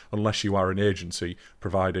it, unless you are an agency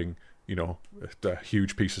providing, a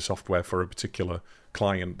huge piece of software for a particular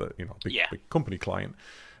client, that, big company client.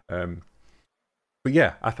 But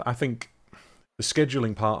yeah, I think the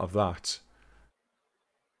scheduling part of that,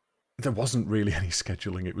 there wasn't really any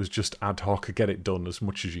scheduling. It was just ad hoc, get it done as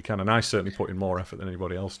much as you can. And I certainly put in more effort than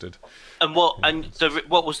anybody else did. And what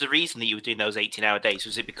was the reason that you were doing those 18-hour days?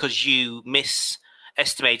 Was it because you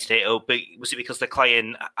misestimated it, or was it because the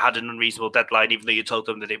client had an unreasonable deadline, even though you told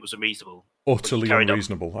them that it was unreasonable? Utterly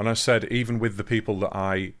unreasonable. And I said, even with the people that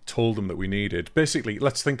I told them that we needed, basically,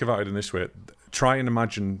 let's think about it in this way. Try and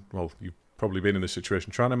imagine, well, you've probably been in this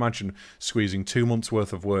situation, try and imagine squeezing 2 months'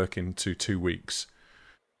 worth of work into 2 weeks.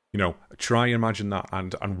 Try and imagine that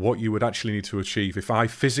and what you would actually need to achieve if I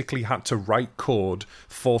physically had to write code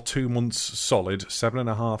for 2 months solid,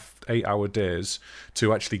 7.5, 8-hour days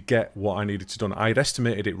to actually get what I needed to done. I'd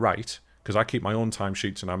estimated it right, because I keep my own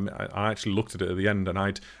timesheets, and I actually looked at it at the end, and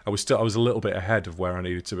I was a little bit ahead of where I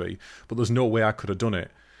needed to be, but there's no way I could have done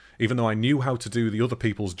it, even though I knew how to do the other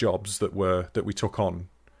people's jobs that we took on.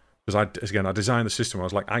 Because I designed the system. I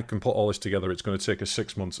was like, I can put all this together. It's going to take us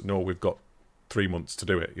 6 months. No, we've got 3 months to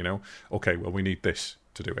do it. Okay, well, we need this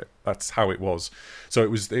to do it. That's how it was. So it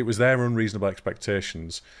was their unreasonable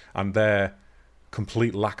expectations and their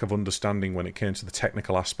complete lack of understanding when it came to the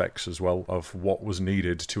technical aspects as well of what was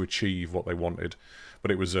needed to achieve what they wanted.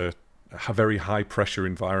 But it was a very high pressure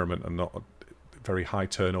environment and not a very high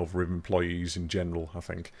turnover of employees in general, I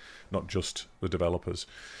think, not just the developers.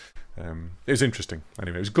 It was interesting.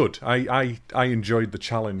 Anyway, it was good. I enjoyed the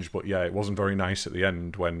challenge, but yeah, it wasn't very nice at the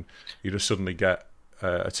end when you just suddenly get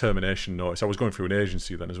a termination notice. I was going through an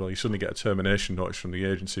agency then as well. You suddenly get a termination notice from the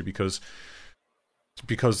agency because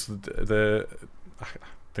I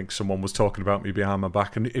think someone was talking about me behind my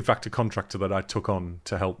back, and in fact a contractor that I took on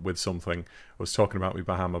to help with something was talking about me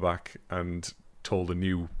behind my back and told a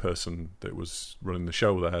new person that was running the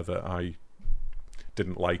show there that I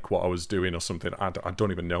didn't like what I was doing or something. I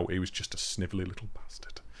don't even know. He was just a snivelly little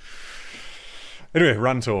bastard. Anyway,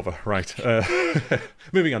 rant over. Right.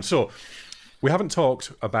 Moving on. So, we haven't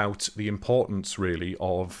talked about the importance, really,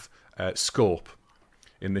 of scope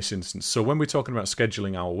in this instance. So, when we're talking about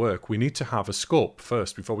scheduling our work, we need to have a scope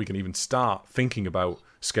first before we can even start thinking about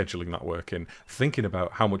scheduling that work in, thinking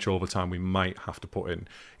about how much overtime we might have to put in.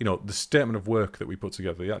 The statement of work that we put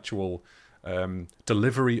together, the actual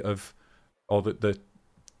delivery of, or the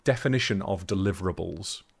definition of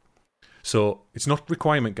deliverables. So it's not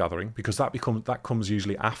requirement gathering, because that comes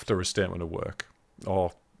usually after a statement of work,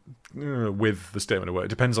 or with the statement of work. It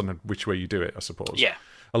depends on which way you do it, I suppose. Yeah.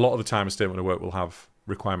 A lot of the time, a statement of work will have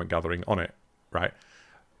requirement gathering on it, right?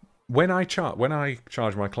 When I charge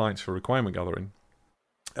my clients for requirement gathering,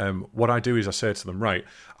 what I do is I say to them, right,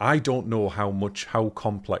 I don't know how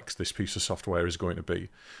complex this piece of software is going to be.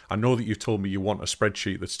 I know that you've told me you want a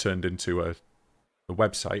spreadsheet that's turned into a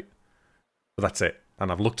website, but that's it.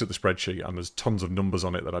 And I've looked at the spreadsheet and there's tons of numbers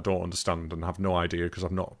on it that I don't understand and have no idea because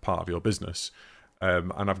I'm not part of your business.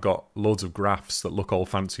 And I've got loads of graphs that look all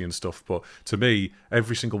fancy and stuff, but to me,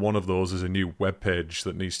 every single one of those is a new web page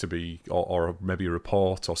that needs to be, or maybe a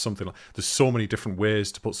report or something. There's so many different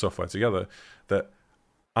ways to put software together that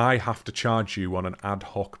I have to charge you on an ad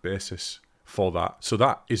hoc basis for that. So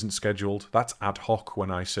that isn't scheduled. That's ad hoc when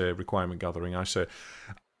I say requirement gathering. I say,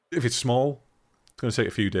 if it's small, it's going to take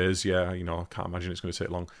a few days. Yeah, I can't imagine it's going to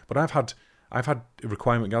take long. But I've had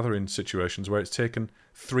requirement gathering situations where it's taken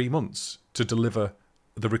 3 months to deliver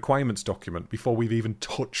the requirements document before we've even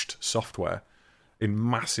touched software in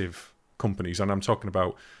massive companies. And I'm talking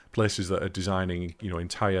about places that are designing,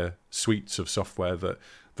 entire suites of software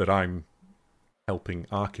that I'm helping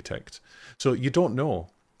architect. So you don't know.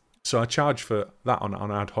 So I charge for that on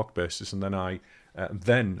an ad hoc basis, and then I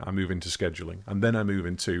move into scheduling, and then I move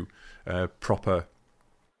into proper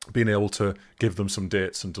being able to give them some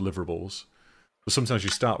dates and deliverables. But sometimes you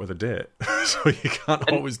start with a date, so you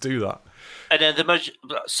can't always do that. And then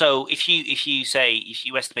so if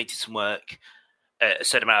you estimated some work, a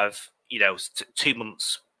certain amount of 2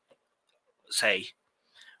 months, say,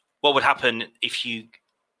 what would happen if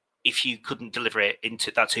you couldn't deliver it into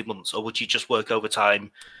that 2 months, or would you just work overtime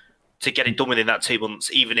to get it done within that 2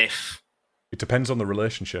 months, even if? It depends on the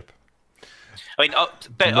relationship. I mean,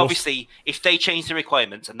 but most- obviously, if they change the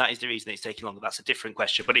requirements and that is the reason it's taking longer, that's a different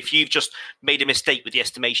question. But if you've just made a mistake with the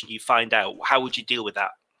estimation, you find out, how would you deal with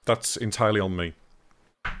that? That's entirely on me.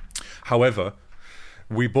 However,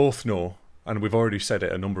 we both know, and we've already said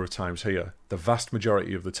it a number of times here, the vast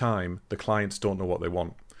majority of the time, the clients don't know what they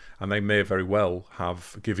want. And they may very well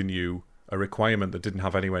have given you a requirement that didn't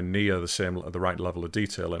have anywhere near the right level of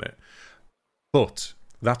detail in it. But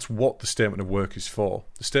that's what the statement of work is for.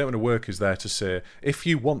 The statement of work is there to say, if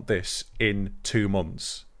you want this in 2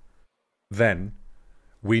 months, then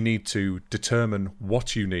we need to determine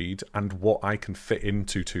what you need and what I can fit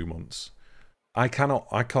into 2 months. I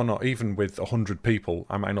cannot, even with 100 people,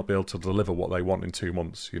 I might not be able to deliver what they want in 2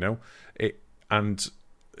 months, you know? And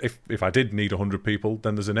if I did need 100 people,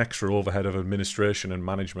 then there's an extra overhead of administration and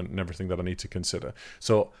management and everything that I need to consider.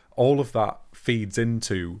 So all of that feeds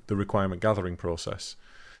into the requirement gathering process.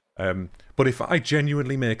 But if I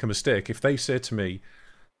genuinely make a mistake, if they say to me,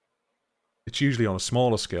 it's usually on a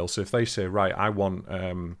smaller scale, so if they say, right, I want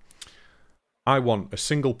a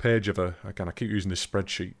single page of I keep using this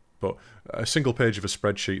spreadsheet, but a single page of a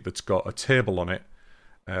spreadsheet that's got a table on it.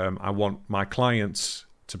 I want my clients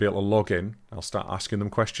to be able to log in. I'll start asking them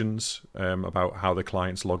questions about how the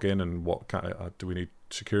clients log in and what kind of, do we need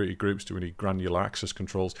security groups? Do we need granular access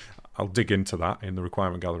controls? I'll dig into that in the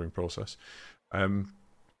requirement gathering process.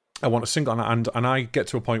 I want a single, and I get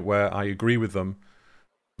to a point where I agree with them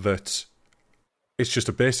that it's just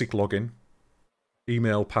a basic login,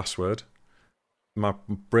 email, password. My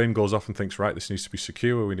brain goes off and thinks, right, this needs to be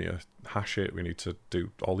secure. We need to hash it. We need to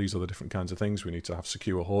do all these other different kinds of things. We need to have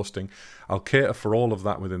secure hosting. I'll cater for all of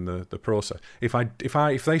that within the process. If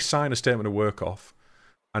they sign a statement of work off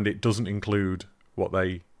and it doesn't include what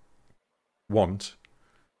they want,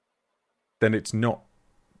 then it's not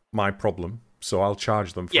my problem. So I'll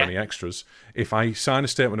charge them for any extras. If I sign a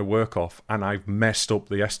statement of work off and I've messed up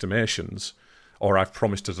the estimations, or I've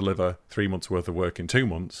promised to deliver 3 months worth of work in 2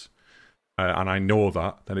 months, and I know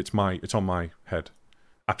that, then it's on my head,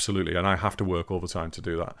 absolutely, and I have to work overtime to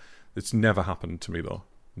do that. It's never happened to me though,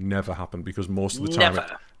 never happened, because most of the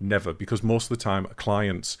time, because most of the time,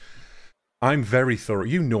 clients, I'm very thorough.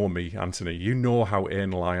 You know me, Anthony. You know how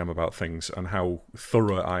anal I am about things and how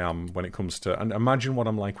thorough I am when it comes to. And imagine what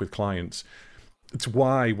I'm like with clients. It's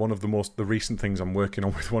why one of the recent things I'm working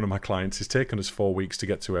on with one of my clients has taken us 4 weeks to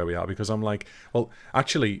get to where we are, because I'm like, well,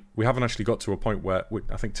 actually, we haven't actually got to a point where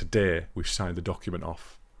I think today we've signed the document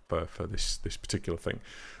off for this particular thing.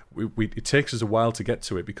 It takes us a while to get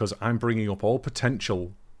to it because I'm bringing up all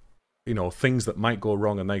potential, things that might go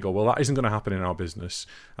wrong, and they go, well, that isn't going to happen in our business.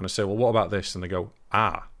 And I say, well, what about this? And they go,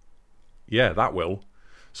 yeah, that will.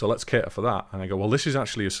 So let's cater for that. And I go, well, this is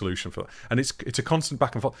actually a solution for that. And it's a constant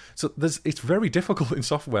back and forth. So it's very difficult in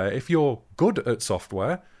software, if you're good at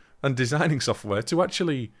software and designing software, to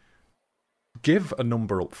actually give a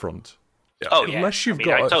number up front. Unless you've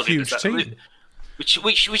got a huge team. Which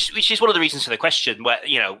is one of the reasons for the question, where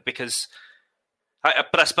because,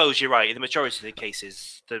 but I suppose you're right. In the majority of the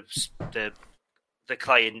cases, the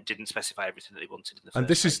client didn't specify everything that they wanted in the first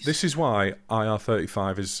place. And this is why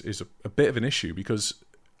IR35 is a bit of an issue, because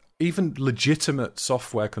even legitimate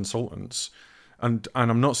software consultants, and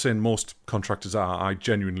I'm not saying most contractors are. I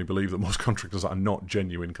genuinely believe that most contractors are not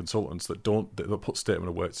genuine consultants that put statement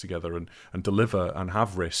of works together and deliver and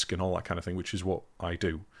have risk and all that kind of thing, which is what I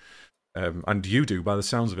do. And you do, by the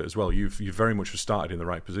sounds of it as well. You've very much started in the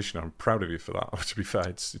right position. I'm proud of you for that. To be fair,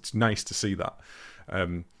 it's nice to see that.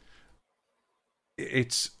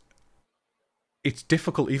 It's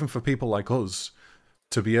difficult even for people like us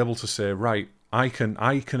to be able to say, right, I can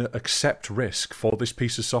accept risk for this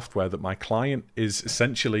piece of software that my client is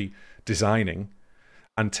essentially designing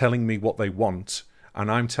and telling me what they want, and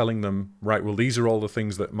I'm telling them, right, well, these are all the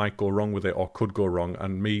things that might go wrong with it or could go wrong,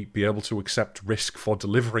 and me be able to accept risk for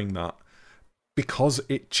delivering that because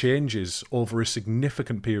it changes over a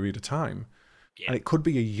significant period of time. Yeah. And it could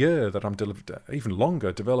be a year that I'm even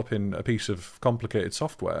longer, developing a piece of complicated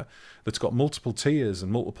software that's got multiple tiers and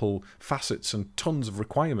multiple facets and tons of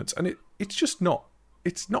requirements. And it's just not.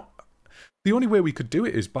 It's not. The only way we could do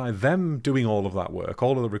it is by them doing all of that work,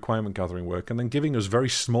 all of the requirement gathering work, and then giving us very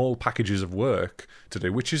small packages of work to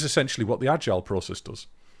do, which is essentially what the Agile process does.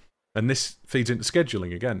 And this feeds into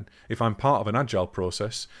scheduling again. If I'm part of an Agile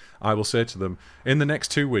process, I will say to them, in the next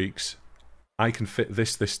 2 weeks, I can fit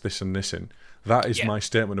this, and this in. That is my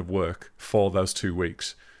statement of work for those 2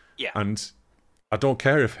 weeks. Yeah. And I don't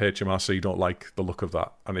care if HMRC don't like the look of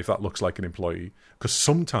that and if that looks like an employee. Because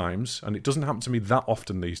sometimes, and it doesn't happen to me that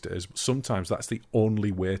often these days, but sometimes that's the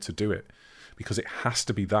only way to do it. because it has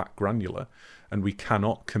to be that granular, and we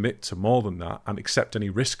cannot commit to more than that and accept any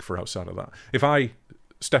risk for outside of that. If I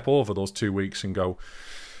step over those 2 weeks and go,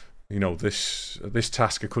 this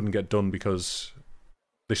task I couldn't get done because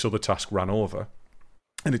this other task ran over,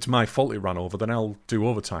 and it's my fault it ran over, then I'll do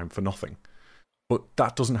overtime for nothing. But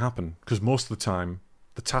that doesn't happen, because most of the time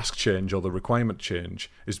the task change or the requirement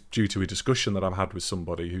change is due to a discussion that I've had with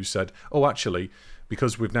somebody who said, oh, actually,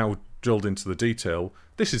 because we've now drilled into the detail,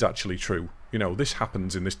 this is actually true. This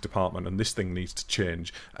happens in this department and this thing needs to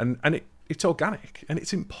change. And it's organic, and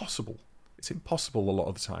it's impossible. It's impossible a lot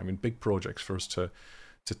of the time in big projects for us to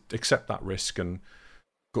accept that risk and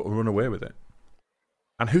go run away with it.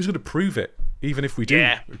 And who's going to prove it, even if we do?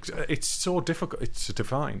 Yeah. It's so difficult to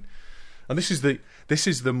define. And this is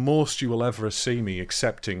the most you will ever see me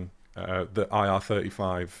accepting that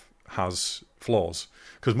IR35 has flaws.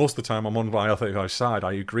 Because most of the time I'm on the IR35 side.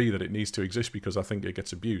 I agree that it needs to exist because I think it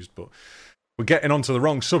gets abused. But we're getting onto the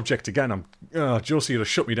wrong subject again. Josie would have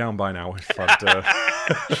shut me down by now if I'd...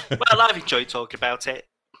 Well, I've enjoyed talking about it.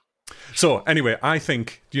 So, anyway, I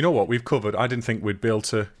think, do you know what we've covered? I didn't think we'd be able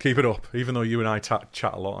to keep it up, even though you and I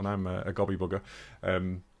chat a lot and I'm a gobby bugger.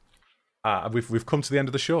 We've come to the end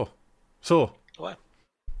of the show. So, what?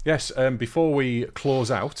 Yes, before we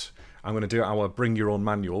close out, I'm going to do our Bring Your Own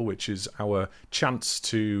Manual, which is our chance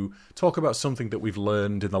to talk about something that we've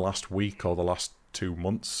learned in the last week or the last 2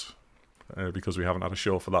 months, because we haven't had a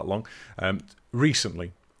show for that long,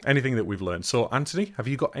 recently. Anything that we've learned. So, Anthony, have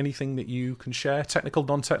you got anything that you can share? Technical,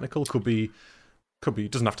 non-technical? Could be.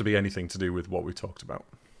 Doesn't have to be anything to do with what we talked about.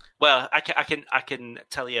 Well, I can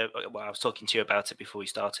tell you. Well, I was talking to you about it before we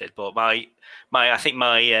started, but my what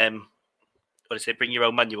is it? Bring Your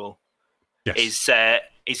Own Manual. Yes.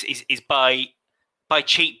 Is buy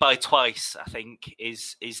cheap, buy twice. I think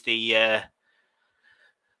is the.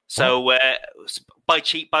 Buy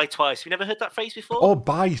cheap, buy twice. Have you never heard that phrase before? Oh,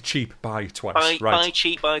 buy cheap, buy twice. Right. Buy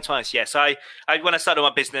cheap, buy twice. Yes, I when I started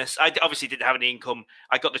my business, I obviously didn't have any income.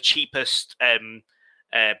 I got the cheapest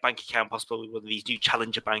bank account possible with one of these new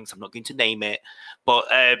challenger banks. I'm not going to name it, but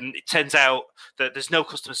it turns out that there's no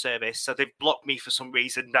customer service, so they've blocked me for some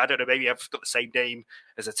reason. I don't know. Maybe I've got the same name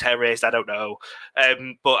as a terrorist. I don't know.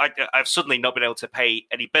 But I've suddenly not been able to pay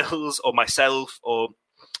any bills or myself or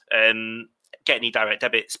get any direct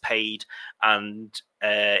debits paid, and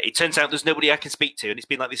it turns out there's nobody I can speak to, and it's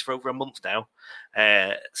been like this for over a month now.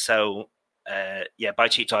 Buy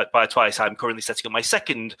cheap, buy twice. I'm currently setting up my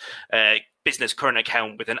second business current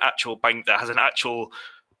account with an actual bank that has an actual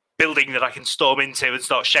building that I can storm into and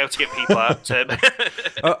start shouting at people at.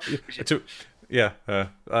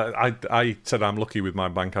 I said I'm lucky with my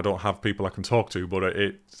bank. I don't have people I can talk to, but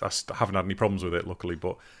I haven't had any problems with it, luckily.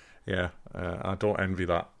 But yeah, I don't envy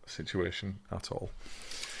that situation at all.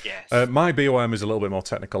 Yes. My BOM is a little bit more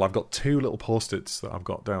technical. I've got 2 little post-its that I've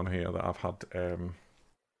got down here that I've had.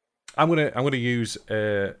 I'm gonna use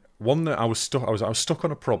one that I was stuck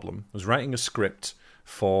on a problem. I was writing a script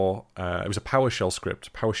for it was a PowerShell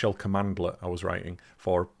script, PowerShell commandlet. I was writing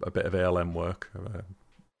for a bit of ALM work,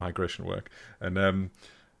 migration work, and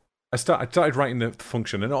I started writing the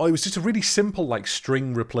function, and it was just a really simple like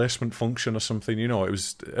string replacement function or something. It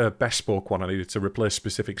was a bespoke one. I needed to replace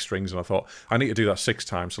specific strings, and I thought I need to do that 6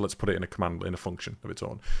 times, so let's put it in a command in a function of its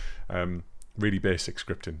own. Really basic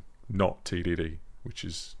scripting, not TDD, which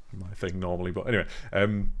is my thing normally. But anyway,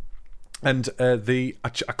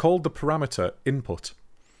 I called the parameter input,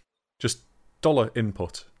 just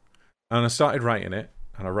 $input, and I started writing it,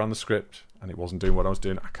 and I ran the script, and it wasn't doing what I was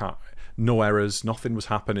doing. No errors, nothing was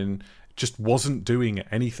happening, just wasn't doing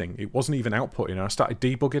anything. It wasn't even outputting, and I started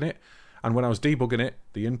debugging it, and when I was debugging it,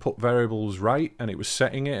 the input variable was right, and it was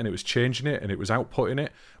setting it, and it was changing it, and it was outputting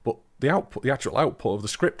it, but the actual output of the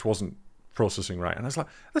script wasn't processing right, and I was like,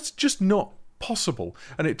 that's just not possible.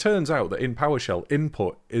 And it turns out that in PowerShell,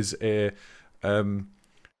 input is it's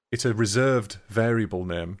a reserved variable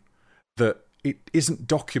name that it isn't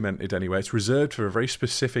documented anywhere. It's reserved for a very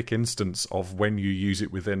specific instance of when you use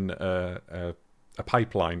it within a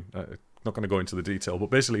pipeline. Not going to go into the detail,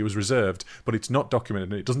 but basically it was reserved, but it's not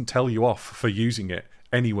documented, and it doesn't tell you off for using it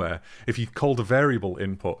anywhere. If you called a variable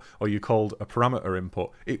input or you called a parameter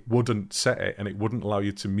input, it wouldn't set it, and it wouldn't allow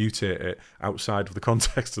you to mutate it outside of the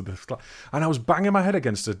context of the... And I was banging my head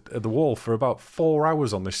against the wall for about 4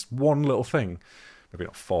 hours on this one little thing. Maybe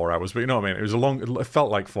not 4 hours, but you know what I mean? It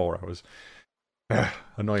felt like 4 hours.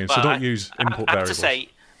 Annoying. Well, so don't use input variables. I have to say,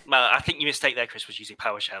 I think your mistake there, Chris, was using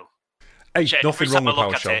PowerShell. Hey, nothing wrong with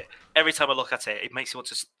PowerShell. Every time I look at it, it makes me want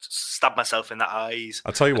to stab myself in the eyes.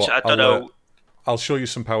 I'll tell you what. I don't know. I'll show you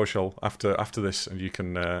some PowerShell after this, and you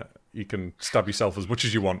can you can stab yourself as much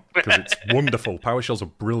as you want because it's wonderful. PowerShell's a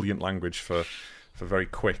brilliant language for very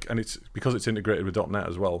quick, and it's because it's integrated with .NET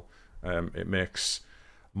as well. It makes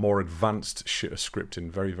more advanced scripting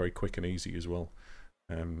very, very quick and easy as well.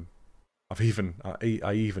 I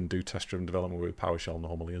even do test-driven development with PowerShell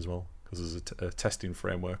normally as well because there's a testing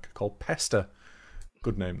framework called Pester.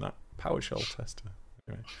 Good name, that. PowerShell Tester.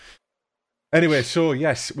 Anyway, so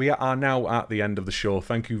yes, we are now at the end of the show.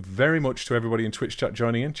 Thank you very much to everybody in Twitch chat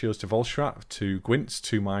joining in. Cheers to Volstrat, to Gwints,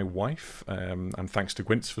 to my wife, and thanks to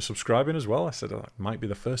Gwints for subscribing as well. I said that might be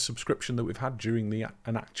the first subscription that we've had during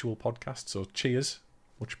an actual podcast, so cheers.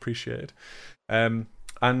 Much appreciated.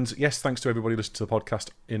 And yes, thanks to everybody listening to the podcast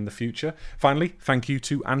in the future. Finally, thank you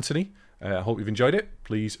to Anthony. I hope you've enjoyed it.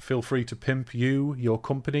 Please feel free to pimp your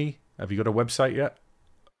company. Have you got a website yet?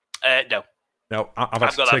 No. No, I've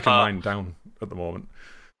actually taken mine down at the moment.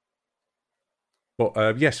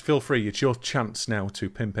 But yes, feel free. It's your chance now to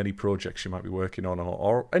pimp any projects you might be working on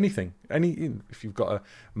or anything. If you've got a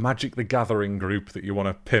Magic the Gathering group that you want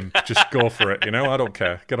to pimp, just go for it. I don't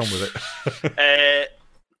care. Get on with it.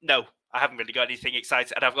 No. I haven't really got anything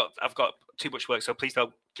exciting, and I've got too much work, so please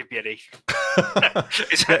don't give me any.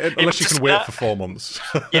 Unless you can wait for 4 months.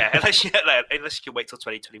 Yeah, unless you can wait till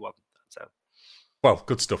 2021. So. Well,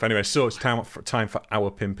 good stuff. Anyway, so it's time for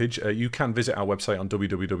our pimpage. You can visit our website on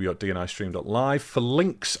www.dnistream.live for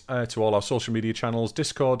links to all our social media channels,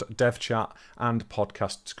 Discord, Dev Chat, and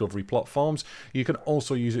podcast discovery platforms. You can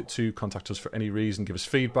also use it to contact us for any reason, give us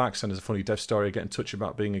feedback, send us a funny dev story, get in touch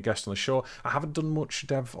about being a guest on the show. I haven't done much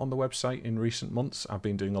dev on the website in recent months. I've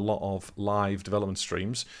been doing a lot of live development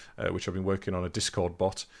streams, which I've been working on a Discord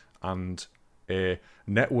bot and a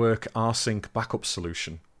network rsync backup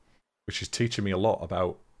solution, which is teaching me a lot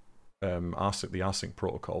about the rsync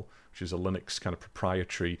protocol, which is a Linux kind of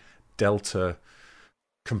proprietary Delta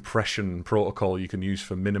compression protocol you can use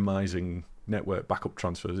for minimizing network backup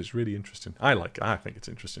transfers. It's really interesting. I think it's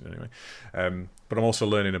interesting anyway. But I'm also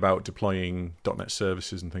learning about deploying .NET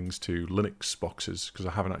services and things to Linux boxes because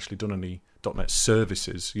I haven't actually done any .NET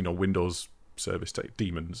services, Windows service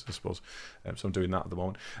daemons, I suppose. So I'm doing that at the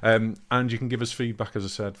moment. And you can give us feedback, as I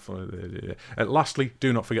said. Lastly,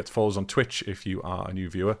 do not forget to follow us on Twitch if you are a new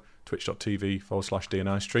viewer,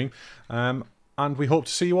 twitch.tv/DNI stream. And we hope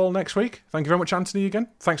to see you all next week. Thank you very much, Anthony, again.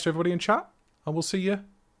 Thanks to everybody in chat. And we'll see you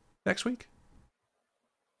next week.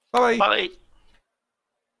 Bye-bye. Bye.